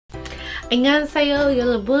안녕하세요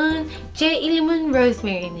여러분, 제 이름은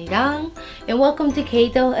Rosemary입니다 and welcome to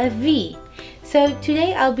KWFV. So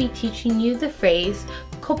today I'll be teaching you the phrase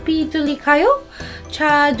커피 드릴까요?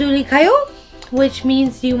 차 드릴까요? Which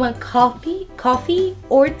means do you want coffee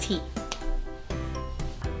or tea.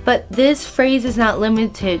 But this phrase is not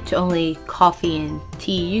limited to only coffee and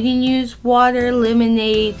tea. You can use water,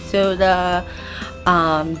 lemonade, soda,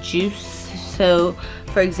 juice. So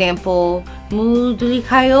for example, 물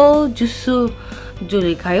드릴까요? 주스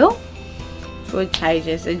드릴까요? Which I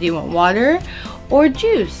just said, do you want water or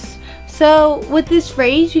juice? So with this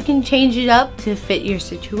phrase, you can change it up to fit your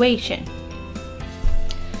situation.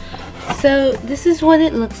 So this is what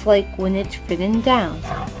it looks like when it's written down.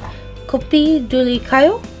 커피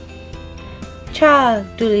드릴까요? 차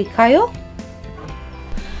드릴까요?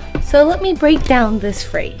 So let me break down this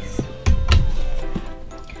phrase.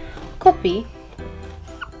 커피,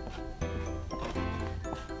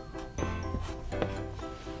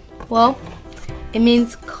 well, it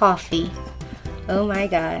means coffee. Oh my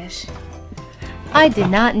gosh, I did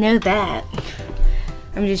not know that.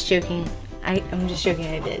 I'm just joking. I'm just joking.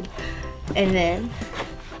 I did. And then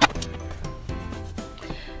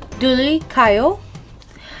드릴까요?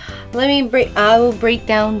 I will break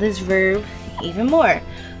down this verb even more.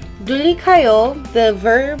 드릴까요, the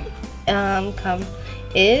verb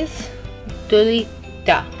is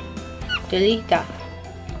드리다,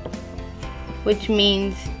 which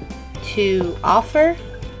means to offer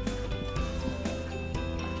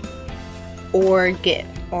or give,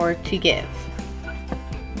 or to give.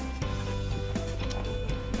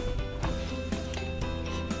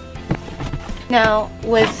 Now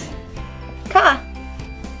with ka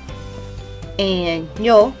and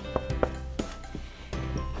yo,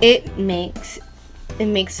 it makes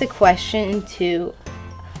the question into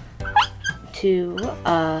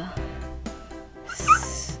a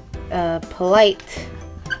polite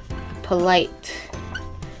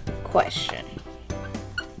question.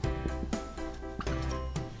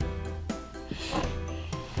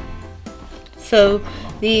 So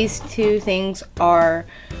these two things are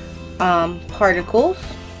particles.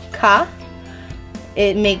 Ka,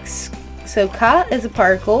 ka is a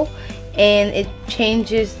particle, and it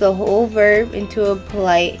changes the whole verb into a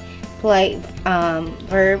polite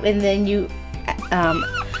verb, and then you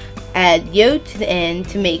add yo to the end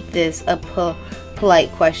to make this a polite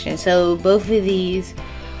question. So both of these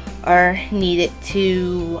are needed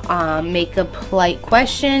to make a polite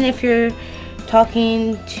question if you're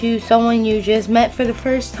talking to someone you just met for the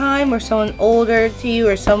first time, or someone older to you,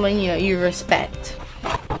 or someone you respect.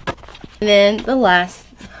 And then the last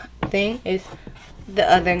thing is the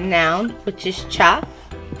other noun, which is cha,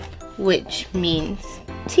 which means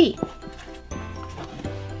tea.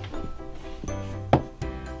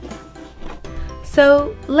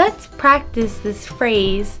 So let's practice this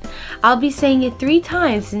phrase. I'll be saying it 3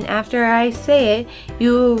 times, and after I say it,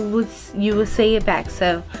 you will say it back.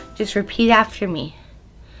 So just repeat after me.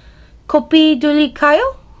 커피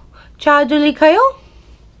드릴까요? 차 드릴까요?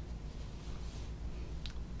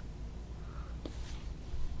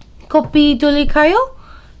 커피 드릴까요?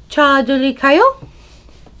 차 드릴까요?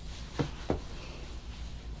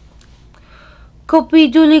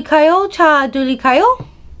 커피 드릴까요? 차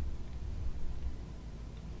드릴까요?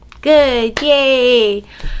 Good, yay!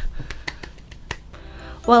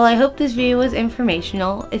 Well, I hope this video was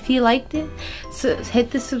informational. If you liked it, so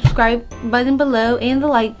hit the subscribe button below and the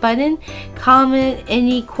like button. Comment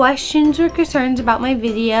any questions or concerns about my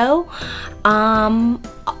video.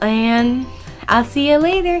 And I'll see you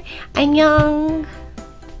later. 안녕!